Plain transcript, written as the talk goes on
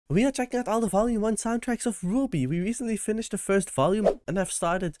We are checking out all the Volume 1 soundtracks of RWBY. We recently finished the first volume and have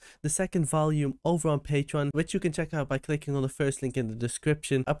started the second volume over on Patreon, which you can check out by clicking on the first link in the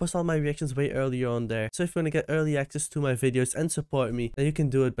description. I post all my reactions way earlier on there. So if you want to get early access to my videos and support me, then you can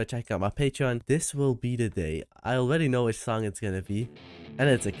do it by checking out my Patreon. This will be the day. I already know which song it's gonna be, and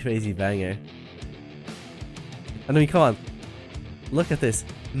it's a crazy banger. I mean, come on. Look at this.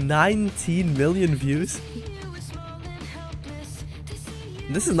 19 million views.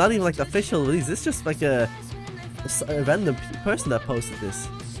 This is not even like the official release. This is just like a random person that posted this.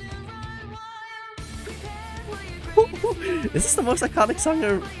 Is this the most iconic song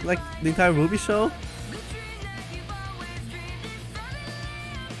in like the entire RWBY show?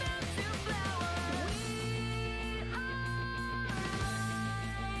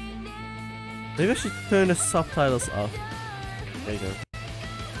 Maybe I should turn the subtitles off. There you go.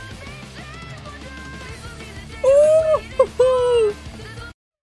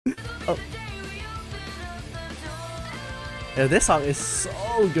 Oh. Yeah, this song is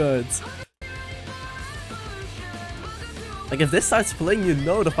so good. Like if this starts playing, you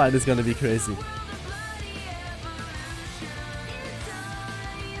know the fight is gonna be crazy.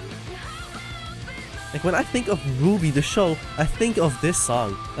 Like when I think of RWBY the show, I think of this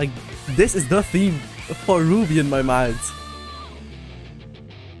song. Like this is the theme for RWBY in my mind.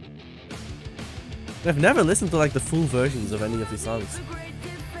 I've never listened to like the full versions of any of these songs.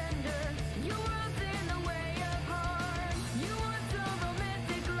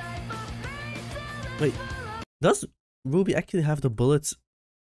 Wait, does RWBY actually have the bullets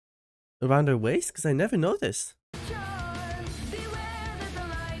around her waist? Because I never noticed.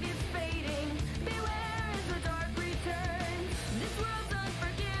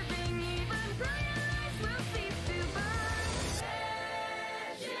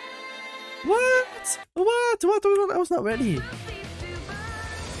 What? What? I was not ready.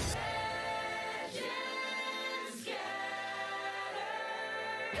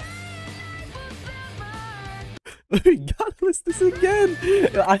 We gotta listen to this again.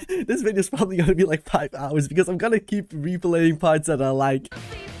 This video is probably gonna be like 5 hours because I'm gonna keep replaying parts that I like.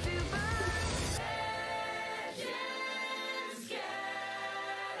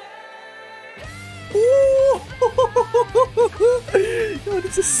 Ooh! Yo,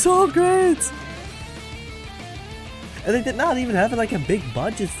 this is so great. And they did not even have like a big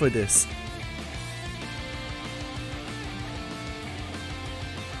budget for this.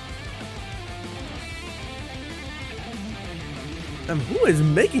 And who is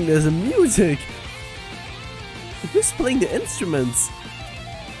making this music? Who's playing the instruments?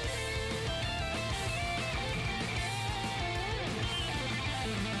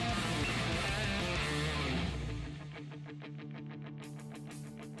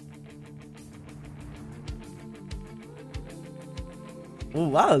 Oh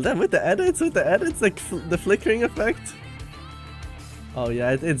wow, then with the edits, like the flickering effect. Oh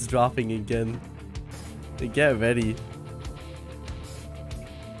yeah, it's dropping again. Get ready.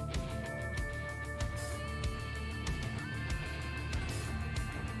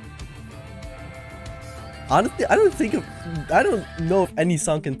 Honestly, I don't know if any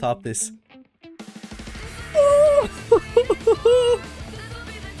song can top this.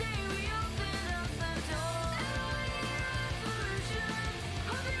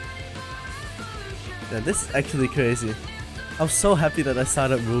 Yeah, this is actually crazy. I'm so happy that I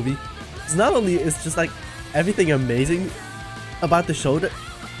started RWBY. Because not only is just like everything amazing about the show, that,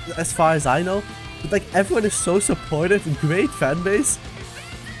 as far as I know, but like everyone is so supportive, great fan base.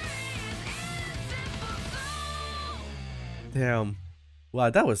 Damn. Wow,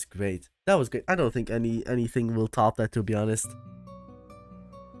 that was great. That was great. I don't think anything will top that, to be honest.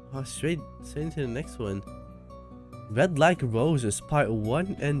 Oh, straight into the next one. Red Like Roses, part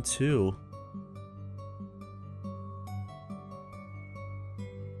 1 and 2.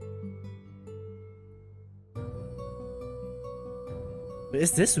 Wait,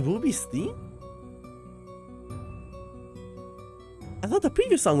 is this RWBY's theme? I thought the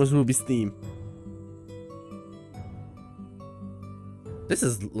previous song was RWBY's theme. This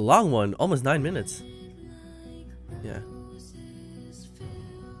is a long one, almost 9 minutes. Yeah.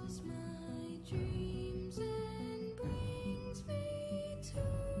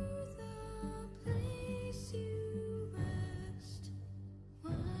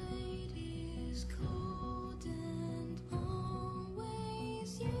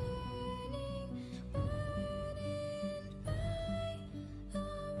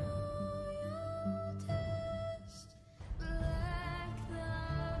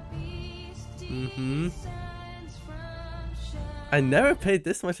 I never paid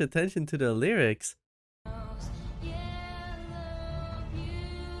this much attention to the lyrics.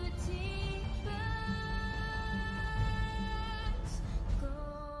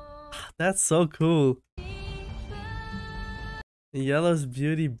 That's so cool. Yellow's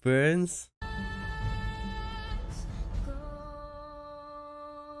beauty burns.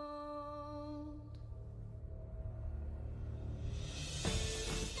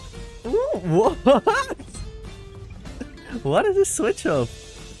 Ooh, what? What is this switch up?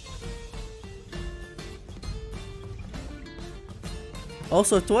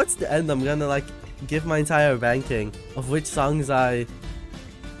 Also, towards the end, I'm gonna like give my entire ranking of which songs I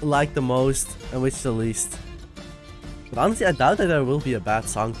like the most and which the least. But honestly, I doubt that there will be a bad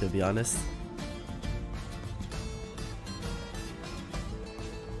song, to be honest.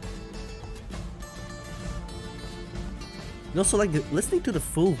 And also, like, listening to the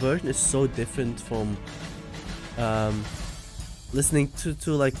full version is so different from listening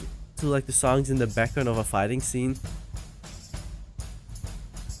to like the songs in the background of a fighting scene.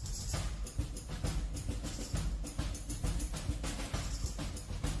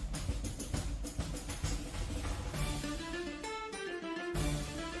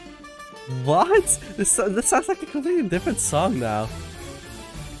 What? This sounds like a completely different song now.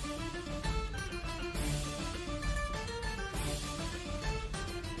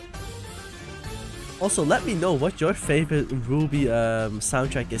 Also, let me know what your favorite RWBY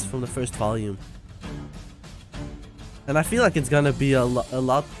soundtrack is from the first volume. And I feel like it's gonna be a lot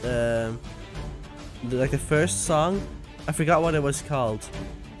like the first song. I forgot what it was called,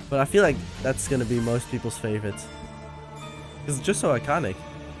 but I feel like that's gonna be most people's favorite because it's just so iconic.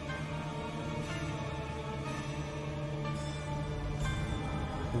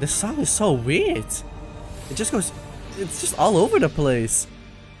 This song is so weird. It just goes, it's just all over the place.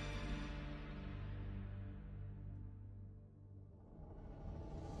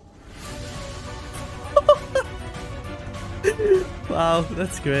 Wow,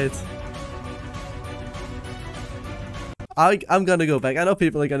 that's great. I'm gonna go back. I know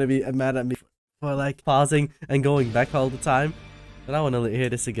people are gonna be mad at me for like pausing and going back all the time, but I wanna hear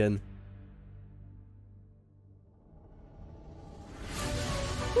this again.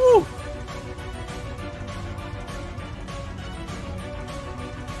 Woo!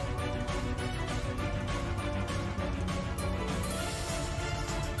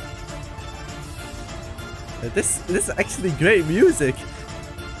 This is actually great music.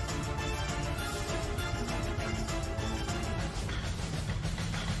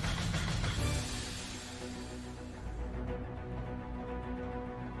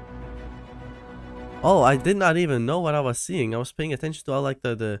 Oh, I did not even know what I was seeing. I was paying attention to all like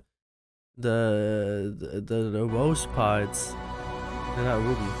the rose parts. They're not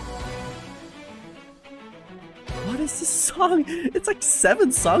RWBY. What is this song? It's like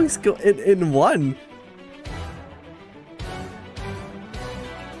 7 songs go in one.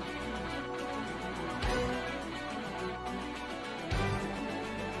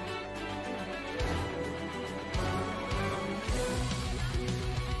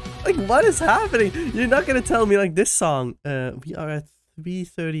 Like, what is happening? You're not gonna tell me like this song, we are at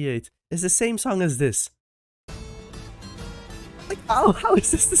 3:38, is the same song as this. Like, how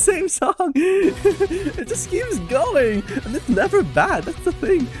is this the same song? It just keeps going, and it's never bad, that's the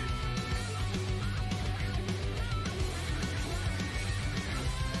thing.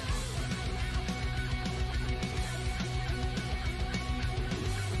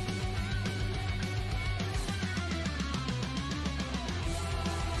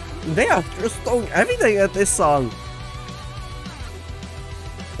 They are just throwing everything at this song.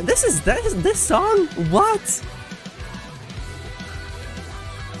 And this song? What?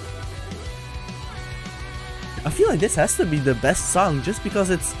 I feel like this has to be the best song just because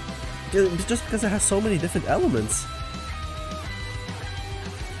it has so many different elements.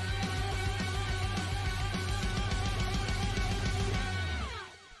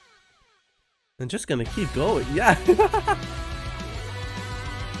 I'm just gonna keep going. Yeah.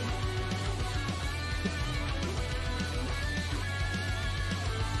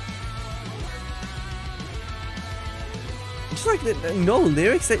 Just like no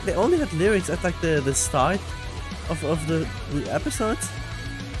lyrics. They only had lyrics at like the start of the episodes.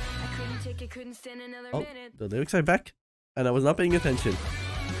 Oh, the lyrics are back, and I was not paying attention.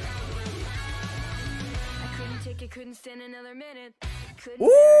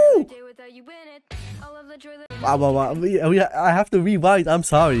 Ooh! Wow. I have to rewind. I'm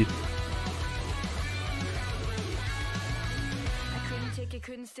sorry.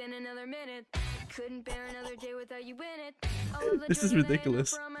 Couldn't stand another minute. Couldn't bear another day without you in it. This is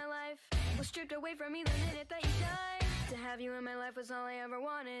ridiculous. Was stripped away from me the minute that you died. To have you in my life was all I ever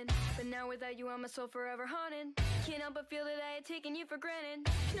wanted. But now without you, I'm my soul forever haunted. Can't help but feel that I had taken you for granted.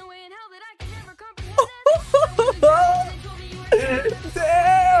 No way in hell that I can never comprehend that.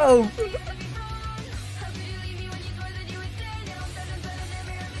 Damn! Damn!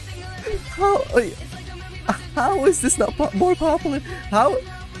 How, how is this not more popular? How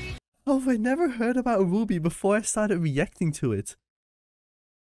have I never heard about RWBY before I started reacting to it?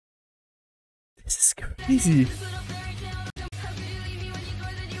 This is crazy.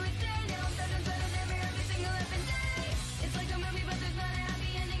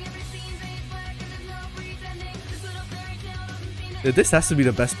 This has to be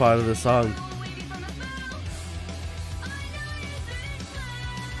the best part of the song.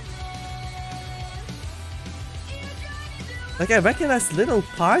 Like, I recognize little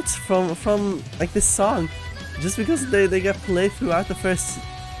parts from like this song, just because they get played throughout the first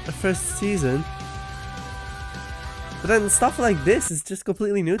season. But then stuff like this is just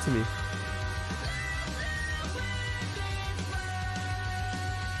completely new to me.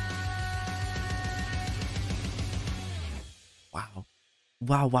 Wow.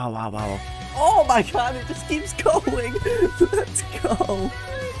 Wow, wow, wow, wow. Oh my god, it just keeps going. Let's go.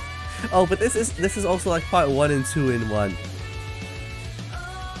 Oh, but this is also like part 1 and 2 in one.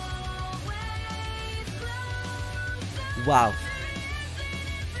 Wow.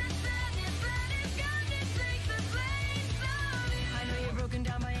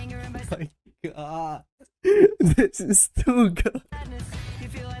 Oh my god. This is too good.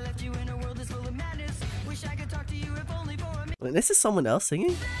 Wait, this is someone else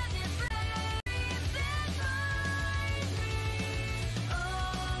singing?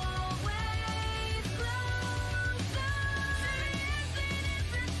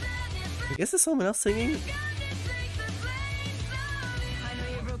 I guess there's someone else singing?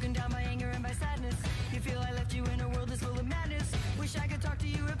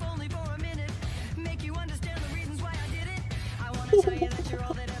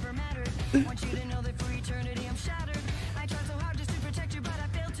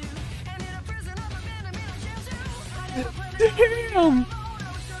 Damn!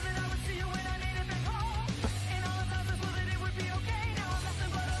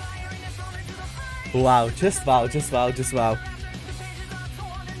 Wow, just wow, just wow, just wow.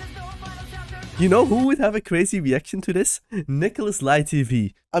 You know who would have a crazy reaction to this? Nicholas Light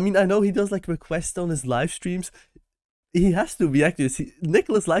TV. I mean, I know he does like requests on his live streams. He has to react to this.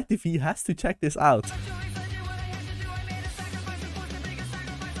 Nicholas Light TV has to check this out.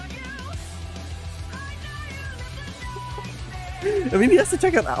 I mean, he has to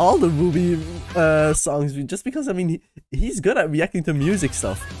check out all the RWBY songs just because, I mean, he's good at reacting to music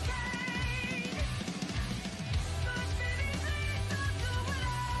stuff.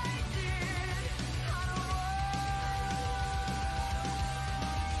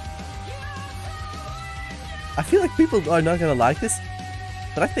 I feel like people are not gonna like this,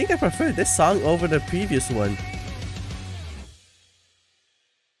 but I think I prefer this song over the previous one.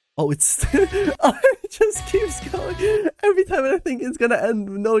 Oh, it's oh, it just keeps going. Every time I think it's gonna end,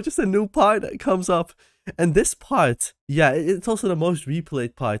 no, just a new part that comes up. And this part, yeah, it's also the most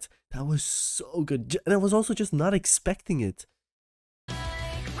replayed part. That was so good. And I was also just not expecting it.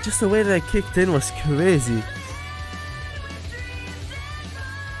 Just the way that I kicked in was crazy.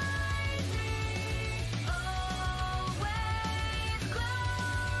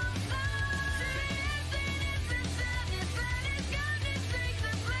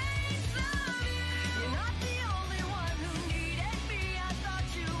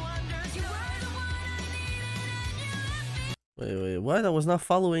 Wait, what? I was not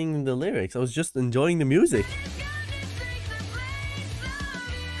following the lyrics. I was just enjoying the music.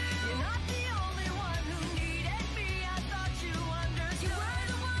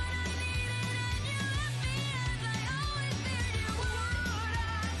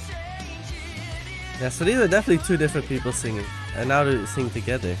 Yeah, so these are definitely two different people singing, and now they sing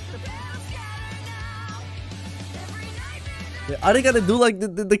together. Are they gonna do like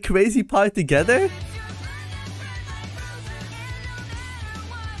the crazy part together?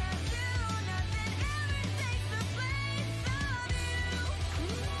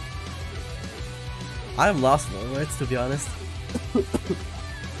 I'm lost for words, to be honest.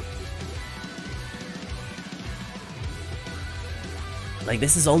 Like,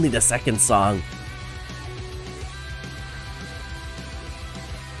 this is only the second song.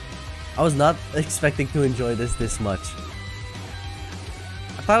 I was not expecting to enjoy this much.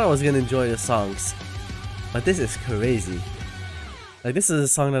 I thought I was gonna enjoy the songs, but this is crazy. Like, this is a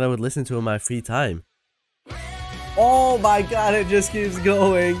song that I would listen to in my free time. Oh my god, it just keeps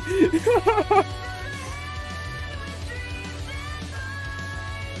going.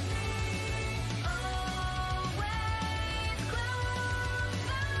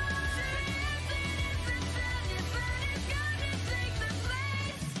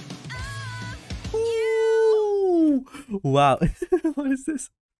 Wow. What is this?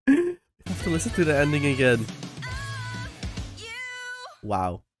 I have to listen to the ending again.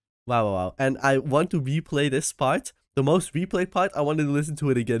 Wow. Wow, wow, wow. And I want to replay this part. The most replayed part, I wanted to listen to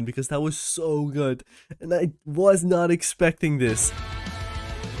it again because that was so good. And I was not expecting this.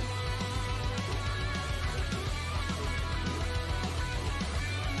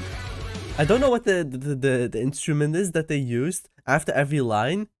 I don't know what the instrument is that they used after every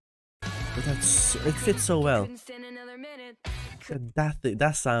line, but it fits so well.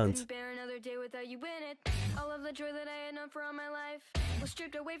 That sound.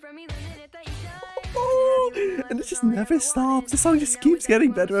 Oh, and it just never stops. The song just keeps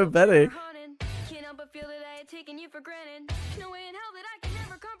getting better and better.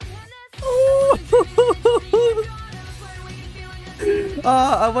 Oh.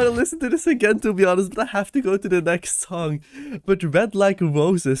 I want to listen to this again, to be honest, but I have to go to the next song. But Red Like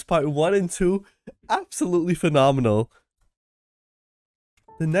Roses, part 1 and 2, absolutely phenomenal.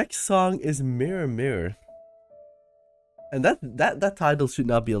 The next song is Mirror Mirror. And that title should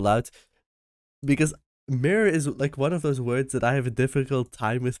not be allowed, because mirror is like one of those words that I have a difficult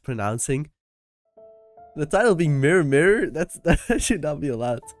time with pronouncing. The title being Mirror Mirror, that should not be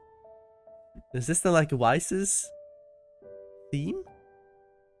allowed. Is this the like Weiss's theme?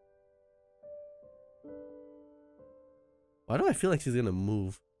 Why do I feel like she's gonna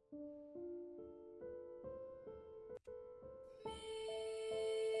move?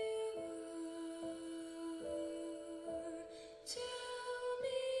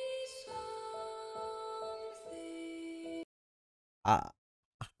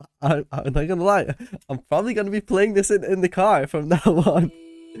 I'm not gonna lie, I'm probably gonna be playing this in the car from now on.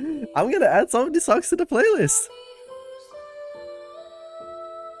 I'm gonna add some of these songs to the playlist.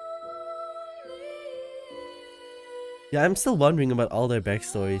 Yeah, I'm still wondering about all their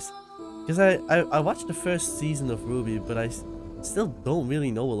backstories. Because I watched the first season of RWBY, but I still don't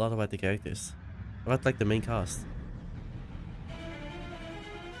really know a lot about the characters. About like the main cast.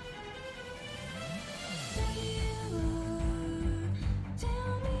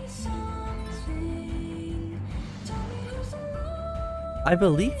 I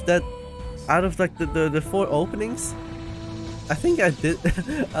believe that out of like the 4 openings, I think I did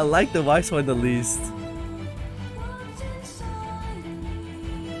I like the Weiss one the least.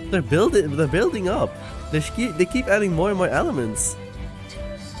 They're building up. They keep adding more and more elements.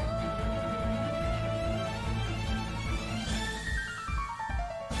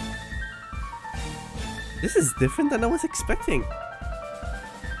 This is different than I was expecting.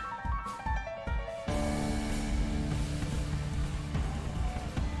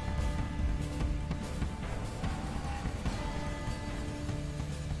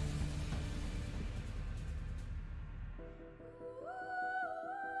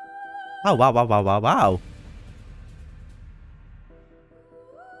 Oh, wow, wow, wow, wow, wow.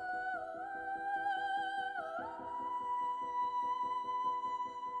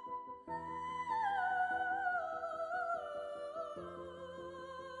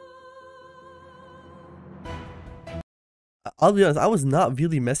 I'll be honest, I was not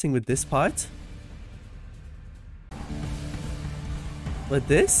really messing with this part. But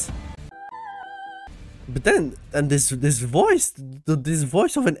this? But then, and this voice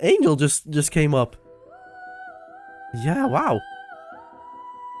of an angel just came up. Yeah, wow.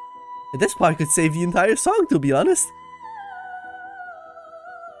 And this part could save the entire song, to be honest.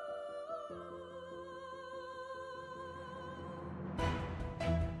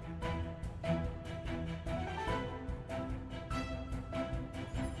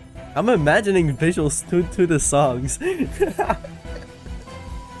 I'm imagining visuals to the songs.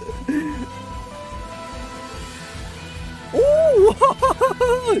 Oh,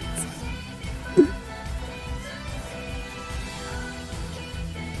 what?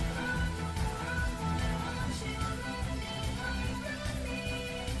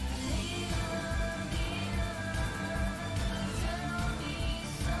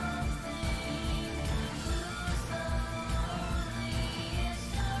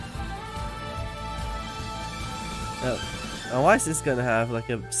 Now why is this gonna have like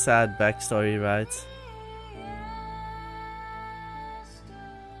a sad backstory, right?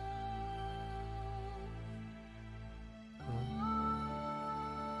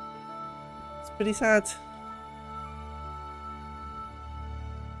 It's pretty sad.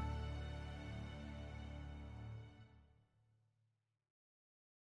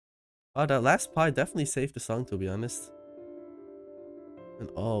 Oh, that last part definitely saved the song, to be honest. And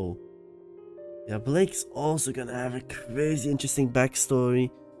oh. Yeah, Blake's also gonna have a crazy interesting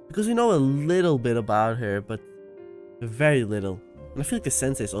backstory. Because we know a little bit about her, but very little. And I feel like the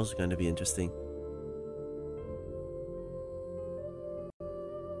sensei is also gonna be interesting.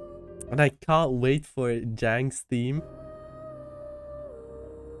 And I can't wait for Jang's theme.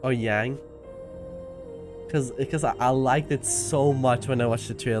 Or Yang. Because I liked it so much when I watched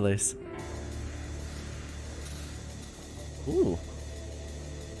the trailers. Ooh.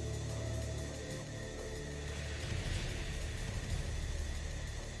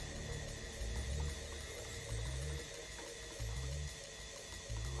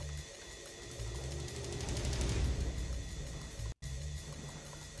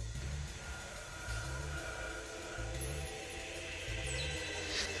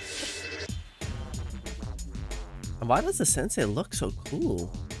 Why does the sensei look so cool?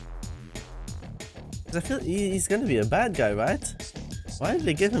 Because I feel he's gonna be a bad guy, right? Why did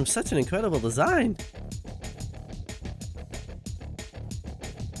they give him such an incredible design?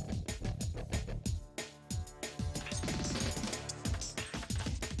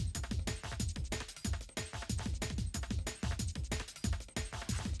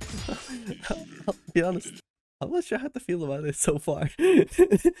 I'll be honest, I'm not sure how to feel about it so far.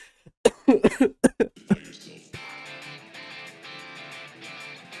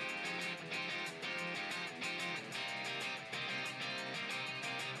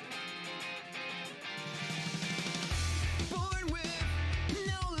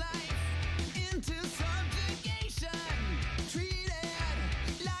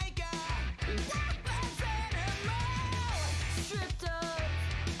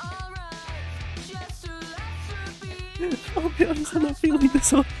 I'll be honest, I'm not feeling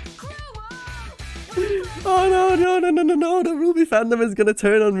this one. Oh no, the RWBY fandom is gonna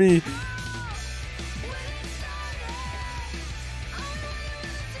turn on me.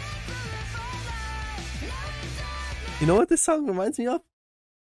 You know what this song reminds me of?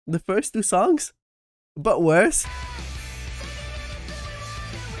 The first two songs, but worse.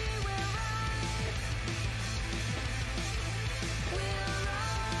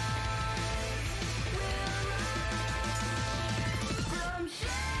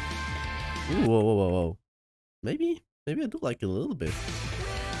 Ooh, whoa. Maybe I do like it a little bit.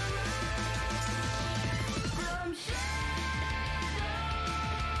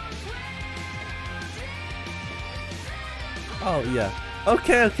 Oh yeah.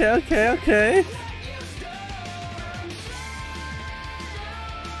 Okay.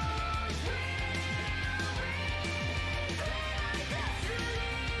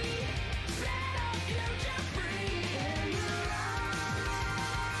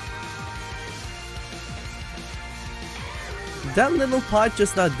 That little part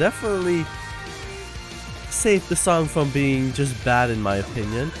just now definitely saved the song from being just bad in my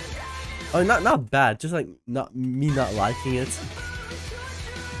opinion. Oh, not bad, just like not liking it.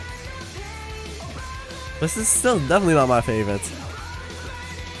 But this is still definitely not my favorite.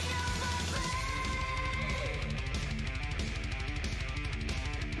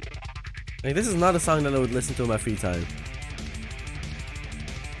 Like, this is not a song that I would listen to in my free time.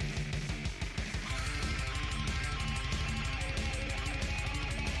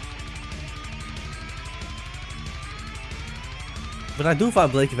 But I do find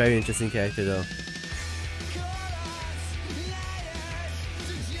Blake a very interesting character though.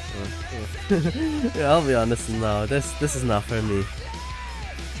 Yeah, I'll be honest, no, this is not for me.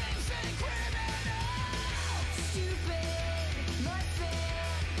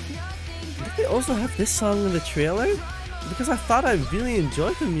 Did they also have this song in the trailer? Because I thought I really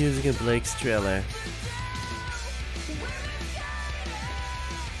enjoyed the music in Blake's trailer.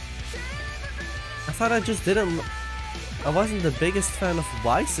 I thought I just didn't... I wasn't the biggest fan of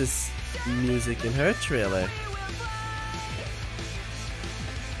Weiss's music in her trailer.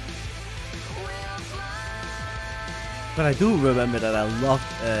 But I do remember that I loved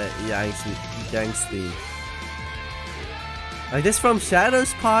Yang's theme. Like, this From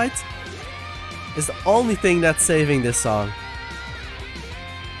Shadows part is the only thing that's saving this song.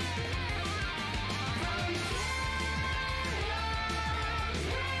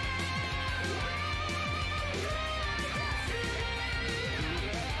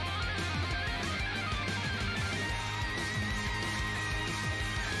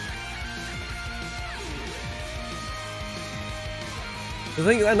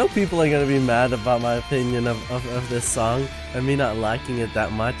 I know people are gonna be mad about my opinion of this song and me not liking it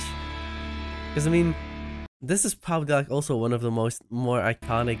that much. Because I mean, this is probably like also one of the more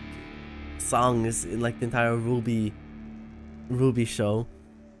iconic songs in like the entire RWBY show.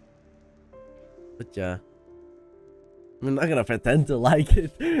 But yeah, I'm not gonna pretend to like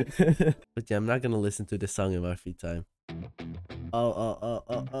it. But yeah, I'm not gonna listen to this song in my free time.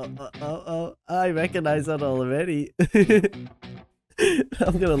 Oh, I recognize that already.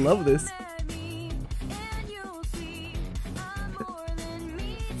 I'm gonna love this.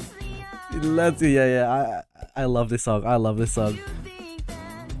 Let's I love this song. I love this song.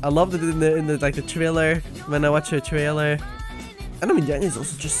 I loved it in the like the trailer when I watched her trailer. And I mean, Jenny is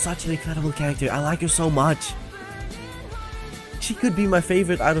also just such an incredible character. I like her so much. She could be my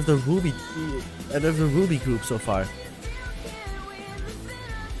favorite out of the RWBY group so far.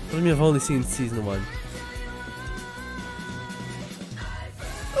 I mean, I've only seen season 1.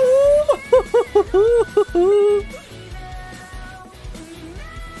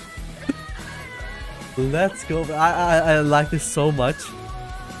 Let's go. I like this so much.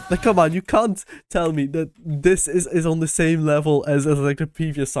 Like, come on, you can't tell me that this is on the same level as like the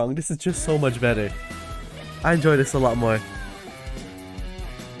previous song. This is just so much better. I enjoy this a lot more.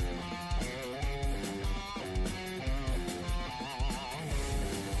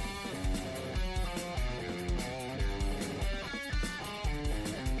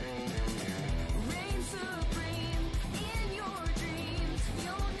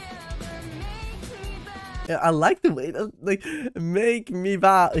 I like the way that, like, make me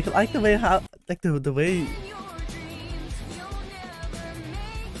back. I like the way how, like the way,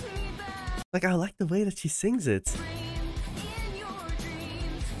 like I like the way that she sings it.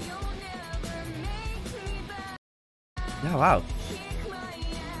 Yeah, wow.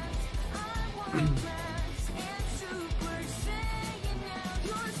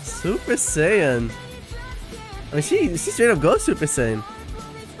 Super Saiyan. I mean, she straight up goes Super Saiyan.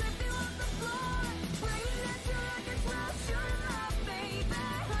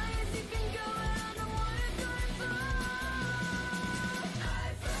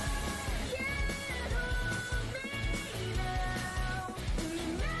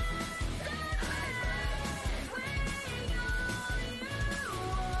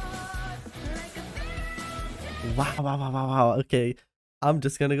 Wow. Okay, I'm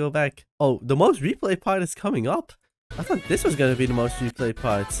just gonna go back. Oh, the most replayed part is coming up. I thought this was gonna be the most replayed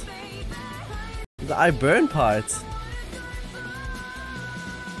part. The I burn part.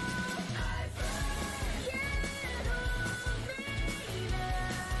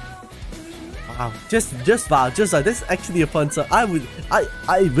 Wow, just like this is actually a fun song. I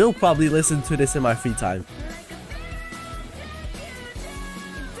will probably listen to this in my free time.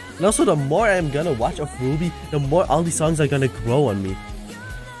 And also, the more I'm gonna watch of RWBY, the more all these songs are gonna grow on me.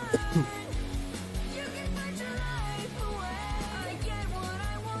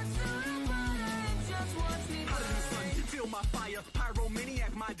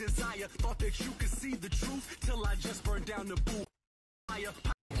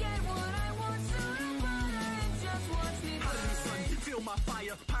 My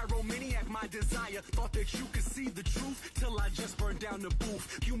fire, pyromaniac, my desire. Thought that you could see the truth till I just burned down the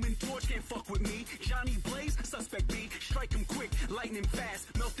booth. Human Torch can't fuck with me. Johnny Blaze, suspect B. Strike him quick, lightning fast.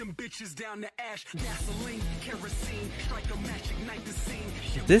 Melt them bitches down to ash. Gasoline, kerosene. Strike a match, ignite the scene.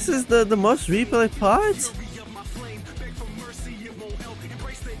 This is the most replayed part? Beg for mercy, it won't help.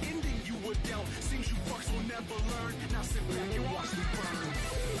 Embrace the ending you were dealt. Seems you fucks will never learn. Now sit back and watch me burn.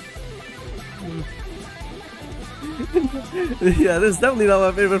 Yeah, this is definitely not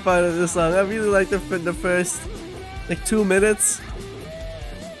my favorite part of this song. I really like the first like 2 minutes.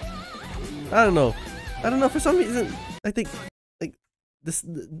 I don't know. For some reason I think like this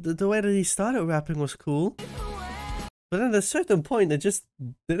the way that he started rapping was cool, but then at a certain point I just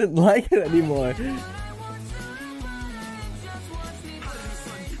didn't like it anymore.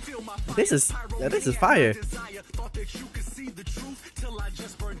 This is fire.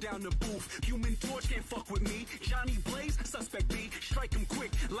 Down the booth. Human Torch can't fuck with me. Johnny Blaze, suspect B. Strike him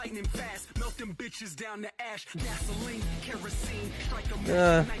quick, lightning fast. Melt them bitches down to ash. Gasoline, kerosene. Strike a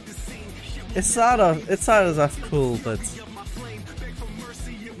match, ignite the scene. It's sort of cool, but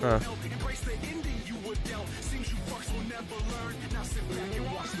Embrace the ending you were dealt. Seems you fucks will never learn. Now sit back and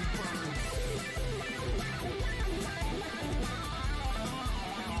watch me burn.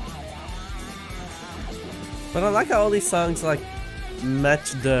 But I like how all these songs like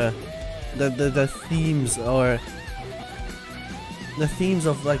match the themes, or the themes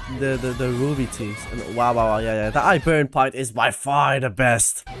of like the RWBY teams. And wow, yeah. The I burn part is by far the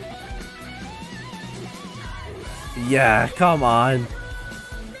best. Yeah, come on.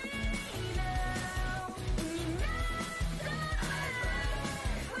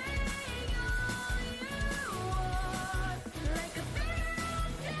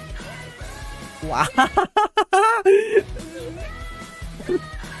 Wow.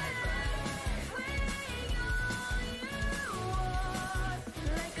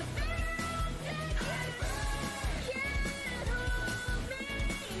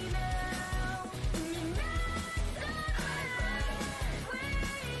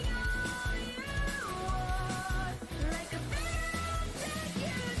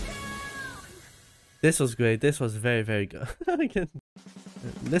 This was great. This was very, very good.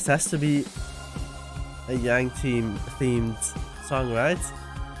 This has to be a Yang team themed song, right?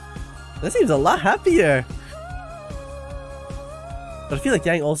 This seems a lot happier. But I feel like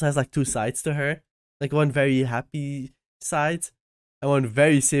Yang also has like two sides to her. Like one very happy side and one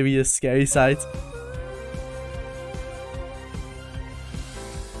very serious, scary side.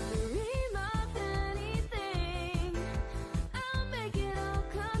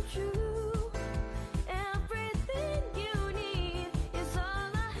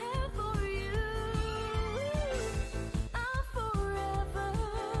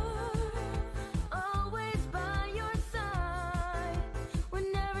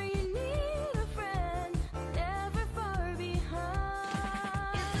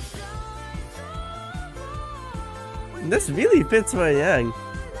 This really fits for Yang.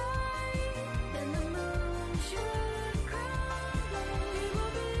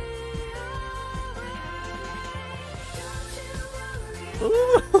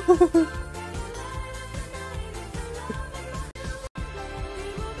 Ooh.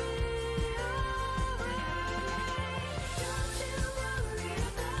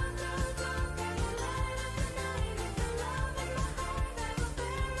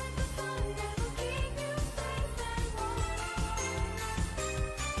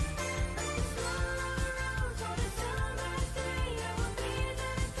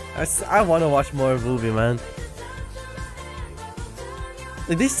 I want to watch more of RWBY, man.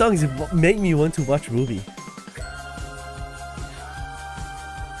 Like, these songs make me want to watch RWBY.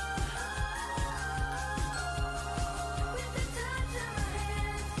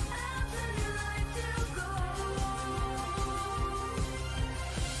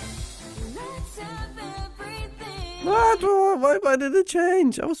 What? Why did it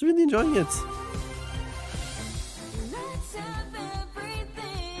change? I was really enjoying it.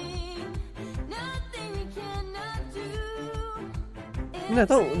 No,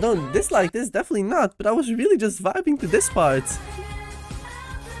 don't dislike this, definitely not, but I was really just vibing to this part.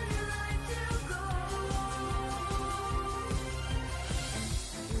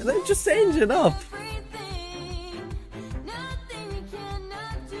 And then just change it up.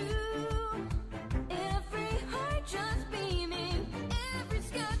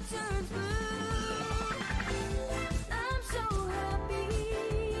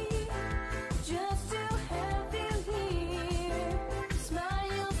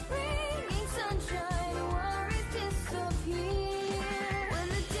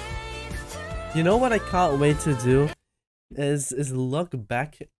 You know what I can't wait to do is look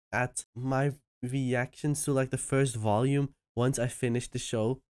back at my reactions to like the first volume once I finish the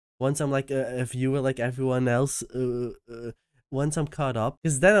show. Once I'm like a viewer like everyone else, once I'm caught up,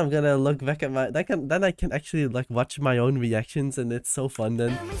 because then I'm gonna look back at my then I can actually like watch my own reactions, and it's so fun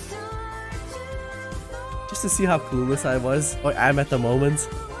then. Just to see how clueless I was or am at the moment.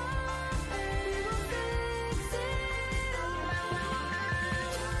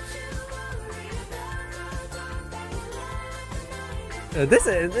 This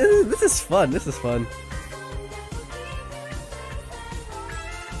is fun. This is fun.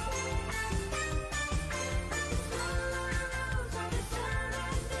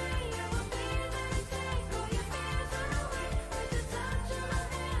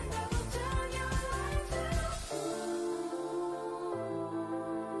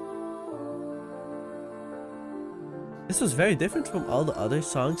 This was very different from all the other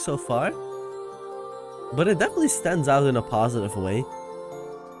songs so far, but it definitely stands out in a positive way.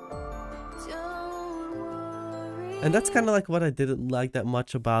 And that's kind of like what I didn't like that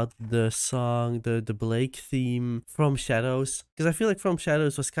much about the song, the Blake theme from Shadows. Because I feel like From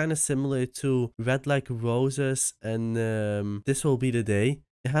Shadows was kind of similar to Red Like Roses and This Will Be the Day.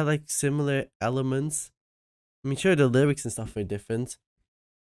 It had like similar elements. I mean, sure, the lyrics and stuff were different,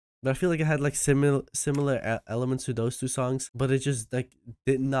 but I feel like it had like similar elements to those two songs, but it just like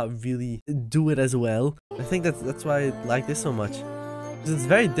did not really do it as well. I think that's why I like this so much. Because it's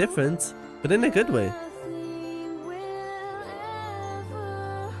very different, but in a good way.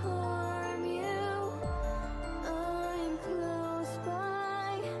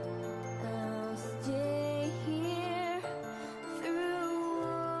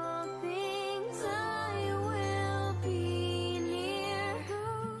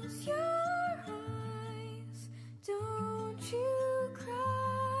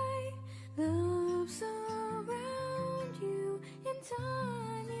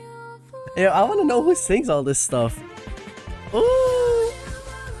 Yeah, I want to know who sings all this stuff. Ooh!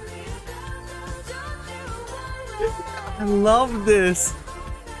 I love this.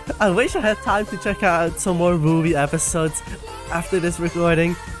 I wish I had time to check out some more RWBY episodes after this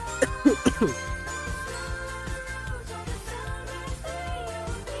recording.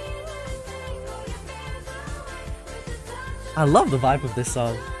 I love the vibe of this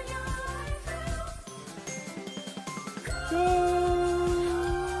song.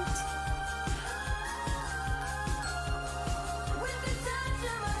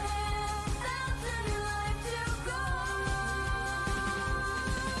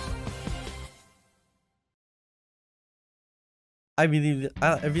 I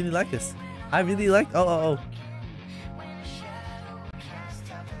really like this. I really like. Oh.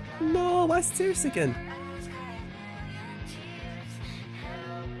 No, why tears again?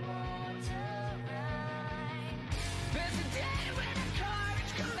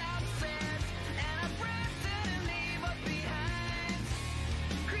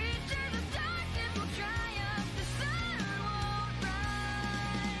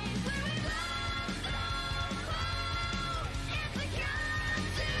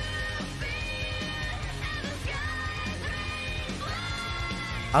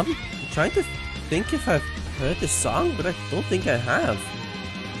 I'm trying to think if I've heard this song, but I don't think I have.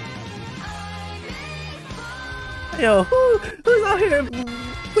 Yo, who's out here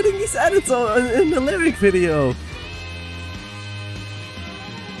putting these edits on in the lyric video?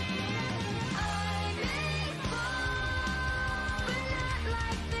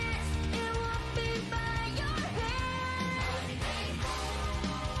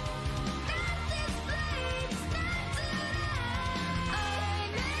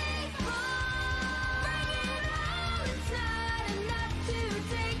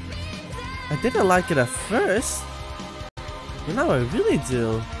 I didn't like it at first, but now I really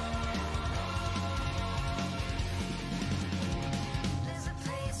do.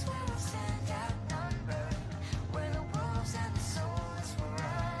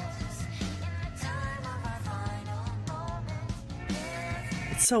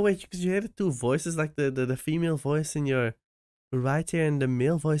 It's so weird because you hear the two voices, like the female voice in your right ear and the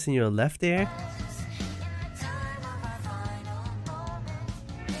male voice in your left ear.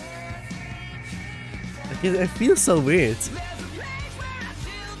 It feels so weird.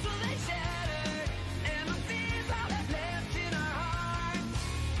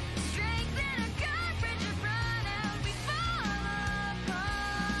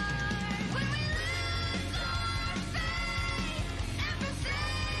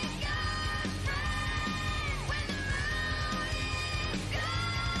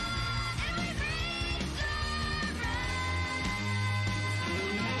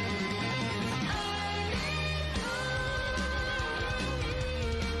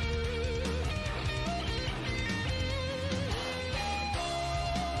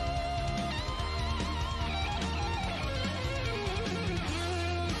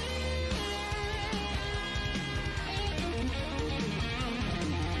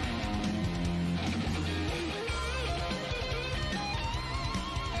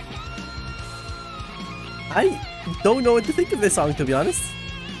 I don't know what to think of this song, to be honest.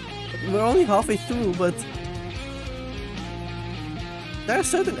 We're only halfway through, but there are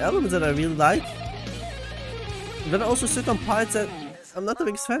certain elements that I really like. There are also certain parts that I'm not the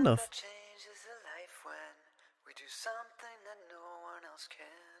biggest fan of.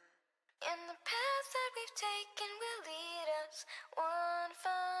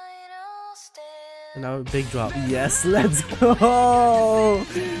 And now a big drop. Yes, let's go!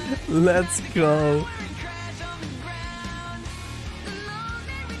 Let's go!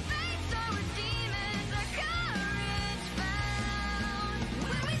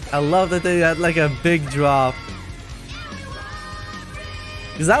 I love that they had like a big drop.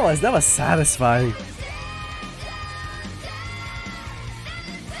 Cause that was satisfying.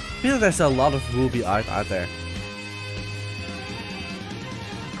 I feel like there's a lot of RWBY art out there.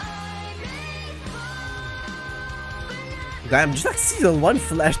 Damn, just like season 1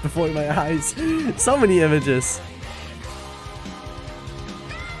 flashed before my eyes. So many images.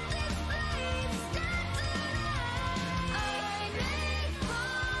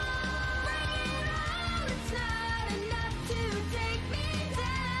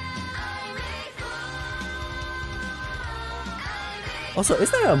 Also,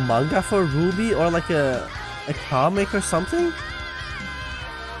 is there a manga for RWBY or like a comic or something?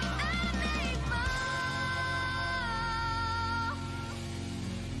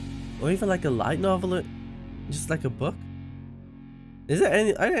 Or even like a light novel, or just like a book? Are there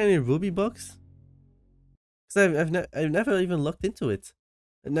any RWBY books? Because I've never even looked into it.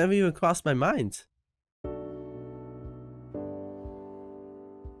 It never even crossed my mind.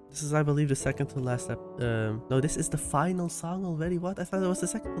 This is, I believe, the second to last no, this is the final song already. What? I thought it was the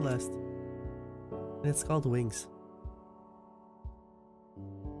second to last. And it's called Wings.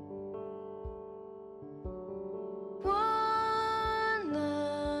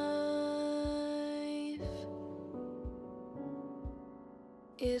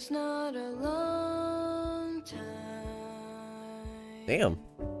 It's not a long time. Damn.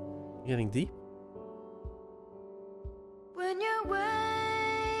 Getting deep. When you're waiting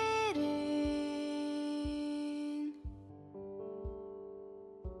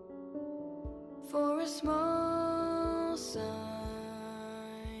for a small sign,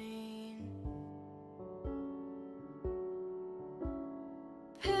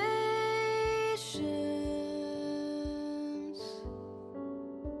 patience.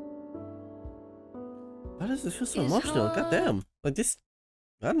 Why does this feel so emotional? God damn. Like this,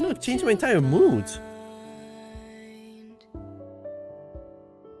 I don't know, it changed my entire mood.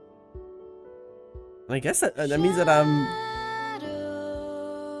 And I guess that means that I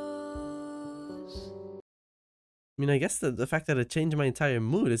mean, I guess the fact that it changed my entire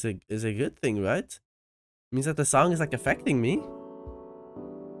mood is a good thing, right? It means that the song is like affecting me.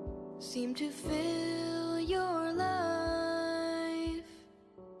 Seem to fill your life.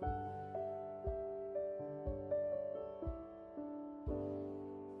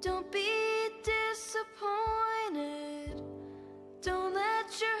 Don't be disappointed. Don't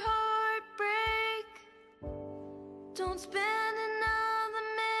let your heart break. Don't spend another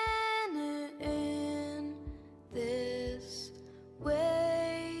minute in this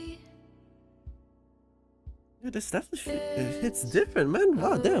way. Yeah, this definitely it's different, man.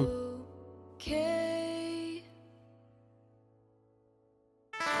 Wow, damn. Okay.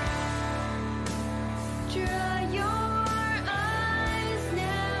 Dry your eyes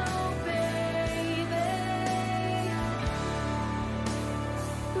now, baby.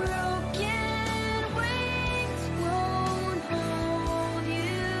 Broken wings won't hold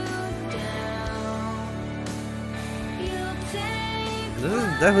you down. You'll take This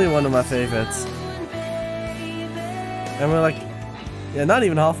is definitely one of my favorites. one, baby. And we're like, yeah, not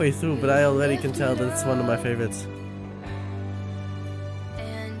even halfway through, but I already can tell that it's one of my favorites.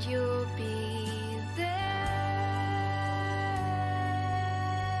 And you'll be there.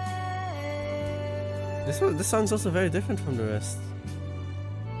 This song's also very different from the rest.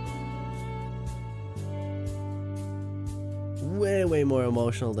 Way more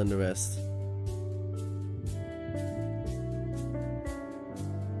emotional than the rest.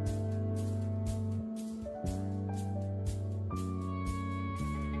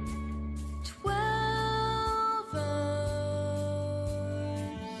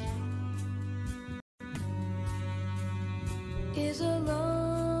 Is a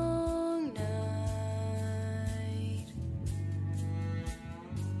long night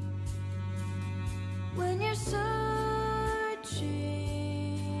when you're searching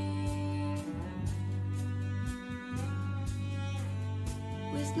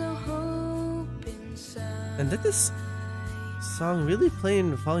with no hope inside. And did this song really play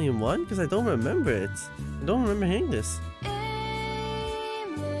in volume 1? Because I don't remember it. I don't remember hearing this.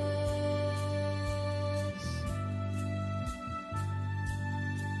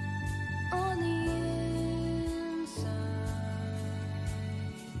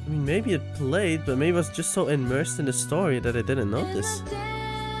 I mean, maybe it played, but maybe I was just so immersed in the story that I didn't notice.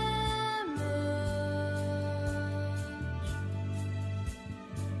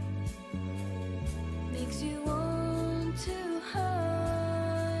 Makes you want to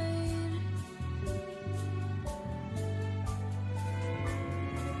hide.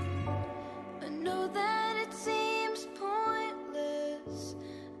 I know that it seems pointless.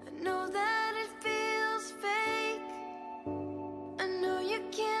 I know that it feels fake. I know you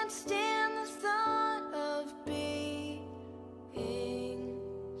can't stand the thought of being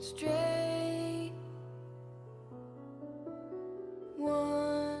straight.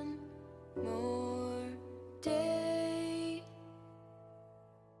 One more day.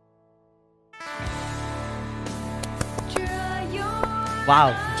 Dry your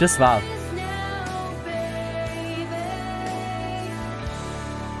Wow, just wow. eyes now, baby.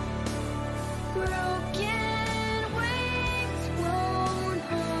 Broken wings won't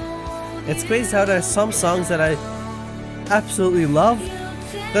hold It's crazy how there's some songs that I absolutely love,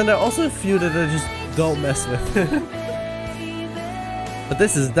 then there are also a few that I just don't mess with. But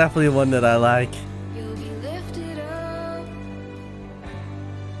this is definitely one that I like. You'll be lifted up,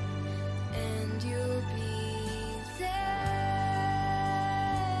 and you'll be there.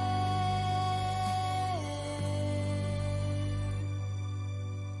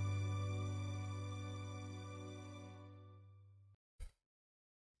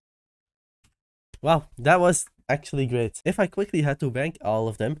 Wow, that was actually great. If I quickly had to rank all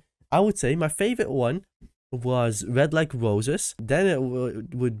of them, I would say my favorite one was Red Like Roses. Then it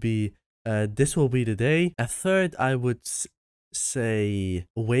would be This Will Be the Day. A third, I would say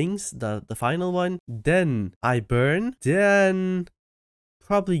Wings, the final one. Then I Burn. Then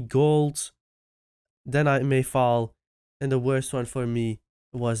probably Gold, then I May Fall, and the worst one for me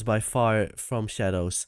was by far From Shadows.